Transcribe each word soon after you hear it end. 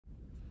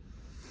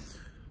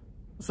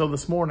So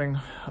this morning,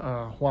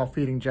 while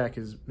feeding Jack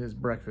his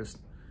breakfast,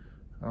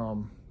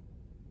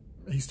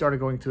 he started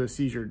going to a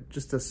seizure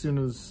just as soon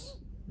as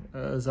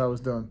I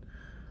was done.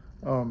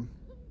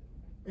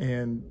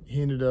 And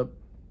he ended up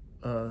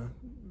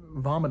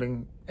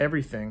vomiting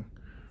everything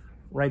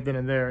right then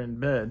and there in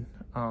bed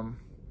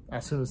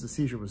as soon as the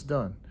seizure was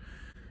done.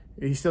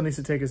 He still needs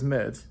to take his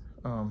meds.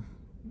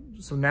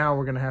 So now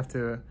we're gonna have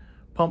to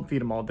pump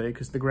feed him all day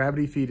because the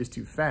gravity feed is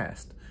too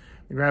fast.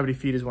 The gravity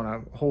feed is when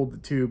I hold the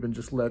tube and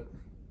just let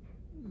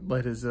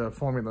his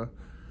formula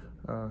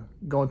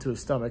go into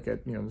his stomach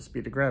at the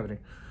speed of gravity.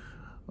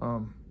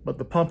 But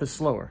the pump is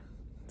slower,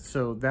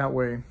 so that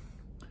way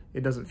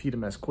it doesn't feed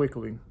him as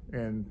quickly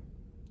and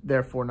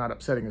therefore not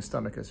upsetting his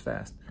stomach as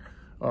fast,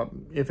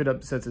 if it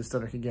upsets his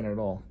stomach again at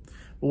all.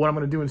 But what I'm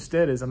going to do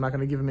instead is I'm not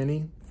going to give him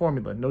any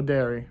formula, no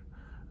dairy,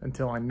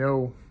 until I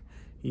know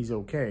he's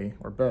okay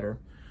or better.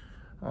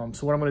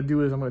 So what I'm going to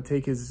do is I'm going to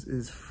take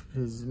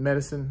his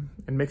medicine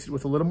and mix it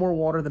with a little more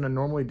water than I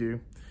normally do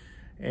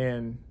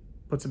and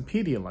put some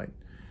Pedialyte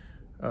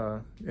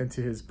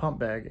into his pump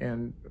bag.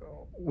 And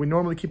we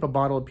normally keep a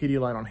bottle of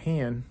Pedialyte on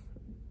hand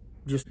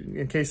just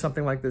in case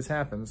something like this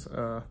happens,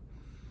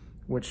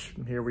 which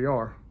here we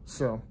are.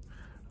 So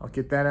I'll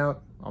get that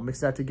out, I'll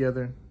mix that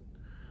together,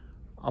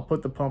 I'll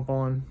put the pump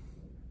on,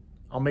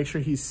 I'll make sure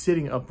he's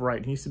sitting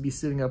upright. He needs to be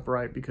sitting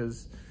upright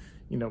because,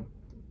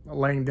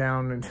 laying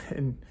down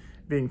and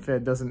being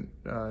fed doesn't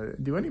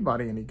do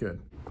anybody any good.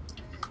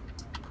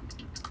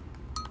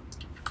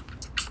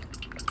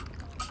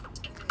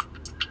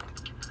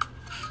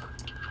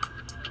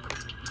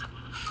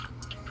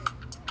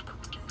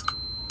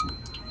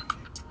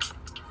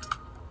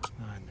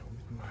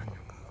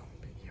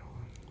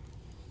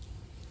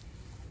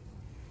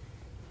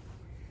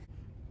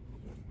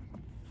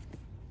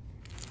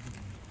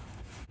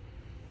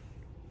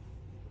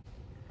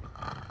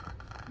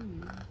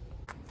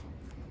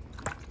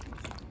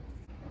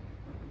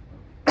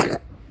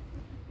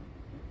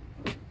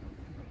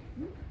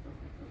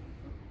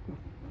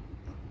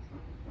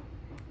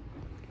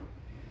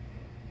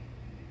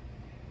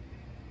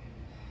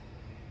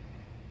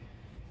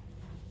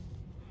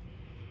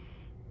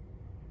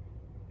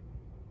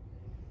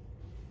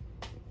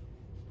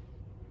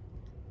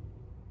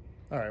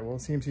 All right, well,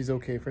 it seems he's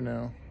okay for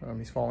now.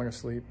 He's falling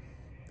asleep.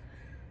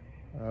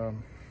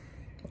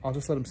 I'll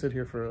just let him sit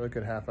here for a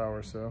good half hour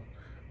or so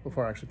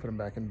before I actually put him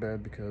back in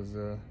bed because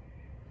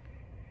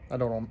I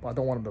don't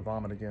want him to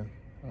vomit again.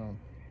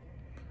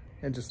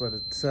 And just let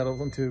it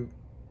settle into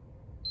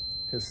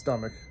his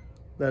stomach.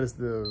 That is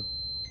the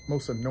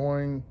most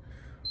annoying,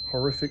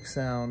 horrific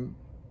sound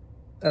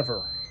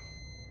ever.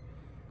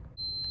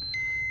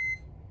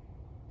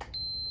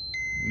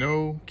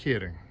 No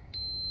kidding.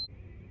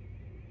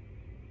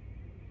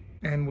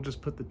 And we'll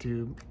just put the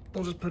tube,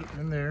 we'll just put it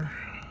in there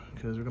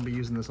because we're gonna be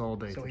using this all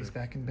day. So he's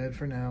back in bed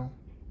for now.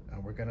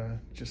 We're gonna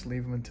just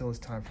leave him until it's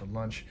time for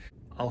lunch.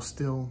 I'll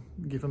still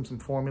give him some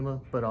formula,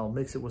 but I'll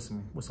mix it with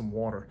some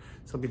water.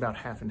 So it'll be about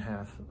half and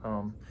half.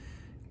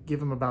 Give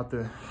him about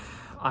the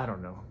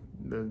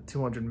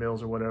 200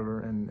 mils or whatever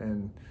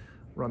and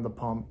run the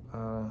pump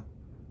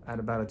at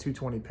about a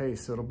 220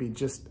 pace. So it'll be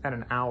just at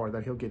an hour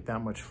that he'll get that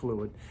much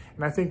fluid.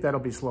 And I think that'll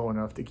be slow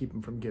enough to keep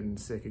him from getting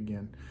sick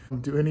again.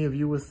 Do any of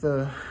you with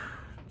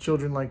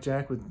children like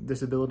Jack with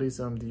disabilities,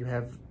 do you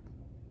have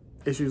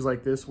issues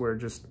like this where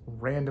just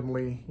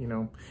randomly,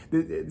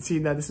 see,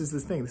 now this is the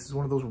thing. This is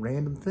one of those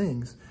random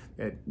things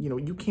that,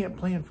 you can't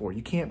plan for.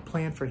 You can't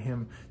plan for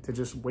him to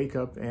just wake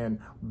up and,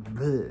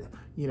 bleh,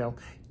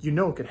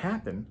 it could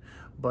happen,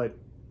 but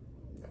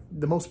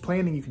the most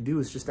planning you can do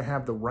is just to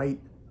have the right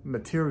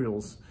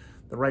materials,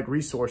 the right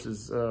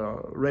resources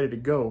ready to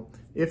go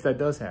if that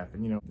does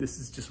happen. This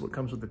is just what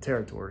comes with the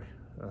territory.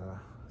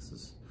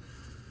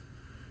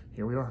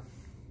 Here we are.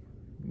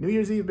 New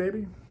Year's Eve,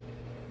 baby.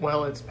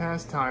 Well, it's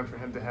past time for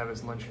him to have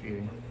his lunch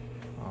feeding,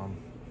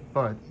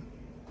 but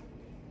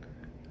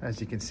as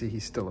you can see,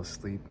 he's still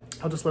asleep.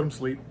 I'll just let him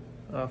sleep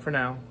for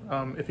now.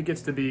 If it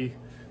gets to be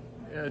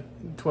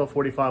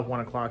 12:45, 1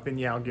 o'clock, then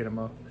yeah, I'll get him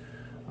up.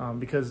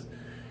 Because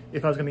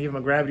if I was gonna give him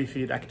a gravity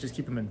feed, I could just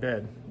keep him in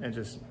bed and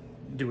just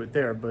do it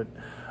there, but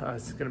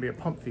it's gonna be a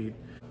pump feed.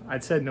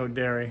 I'd said no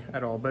dairy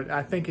at all, but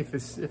I think if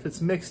it's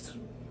mixed,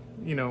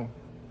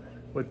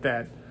 with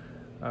that,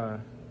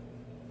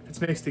 if it's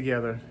mixed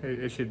together,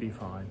 it should be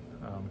fine.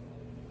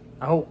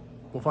 I hope.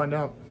 We'll find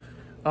out.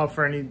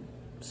 For any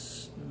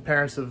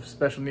parents of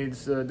special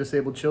needs,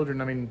 disabled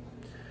children, I mean,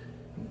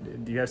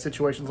 do you have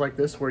situations like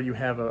this where you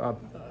have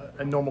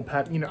a normal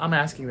pattern? I'm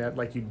asking that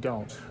like you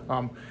don't.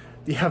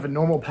 Do you have a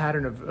normal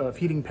pattern of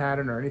feeding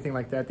pattern or anything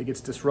like that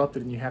gets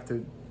disrupted and you have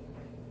to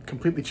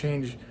completely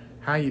change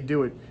how you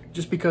do it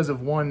just because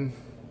of one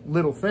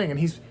little thing?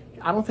 And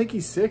I don't think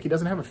he's sick. He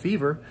doesn't have a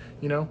fever,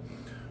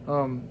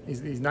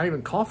 he's not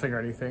even coughing or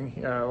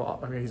anything.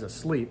 I mean, he's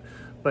asleep,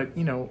 but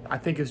I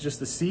think it's just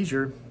the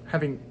seizure,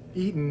 having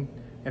eaten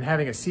and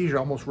having a seizure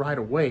almost right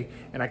away.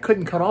 And I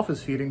couldn't cut off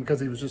his feeding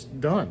because he was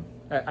just done.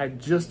 I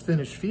just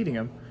finished feeding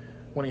him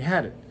when he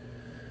had it.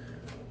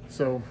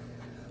 So,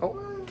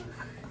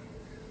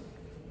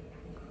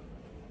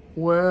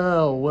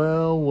 Well,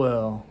 well,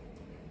 well.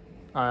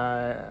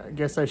 I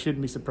guess I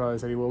shouldn't be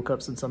surprised that he woke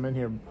up since I'm in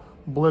here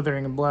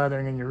blithering and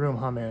blathering in your room,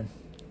 huh, man?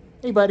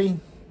 Hey, buddy.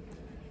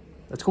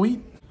 Let's go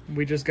eat.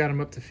 We just got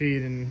him up to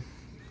feed, and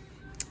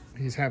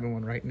he's having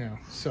one right now.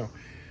 So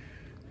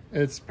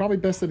it's probably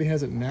best that he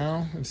has it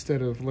now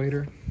instead of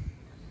later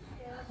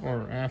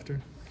or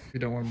after. You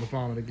don't want him to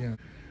vomit again.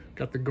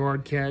 Got the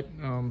guard cat,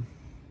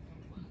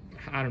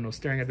 I don't know,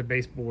 staring at the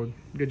baseboard.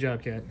 Good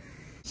job, cat.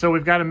 So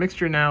we've got a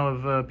mixture now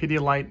of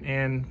Pedialyte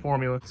and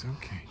formula. It's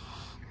okay.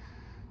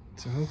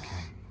 It's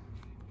okay.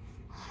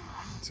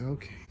 It's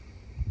okay.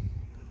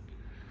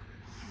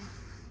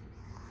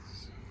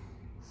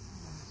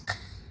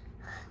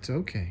 It's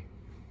okay.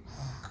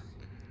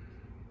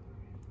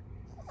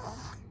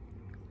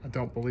 I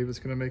don't believe it's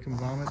going to make him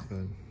vomit,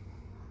 but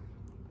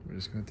we're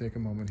just going to take a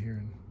moment here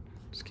and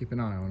just keep an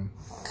eye on him.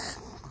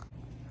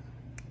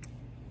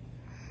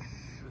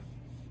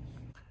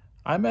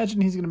 I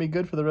imagine he's going to be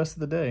good for the rest of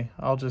the day.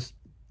 I'll just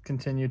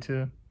continue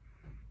to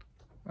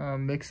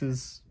mix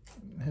his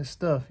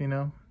stuff, you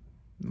know,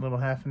 a little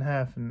half and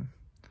half, and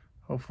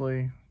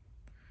hopefully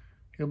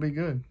he'll be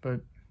good.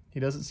 But he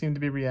doesn't seem to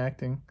be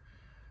reacting,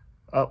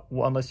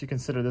 well, unless you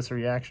consider this a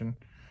reaction.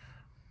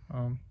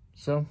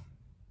 So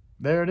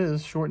there it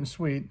is, short and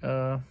sweet.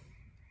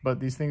 But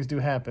these things do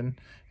happen.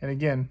 And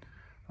again,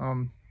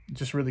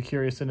 just really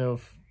curious to know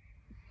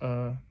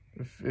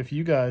if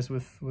you guys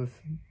with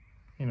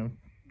you know,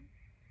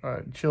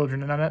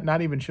 children, and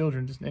not even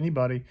children, just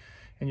anybody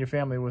in your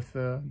family with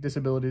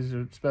disabilities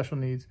or special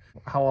needs,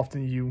 how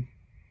often you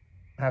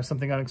have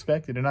something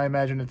unexpected. And I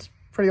imagine it's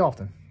pretty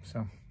often.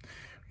 So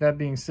that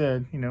being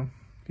said, you know,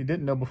 if you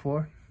didn't know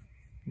before,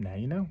 now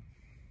you know.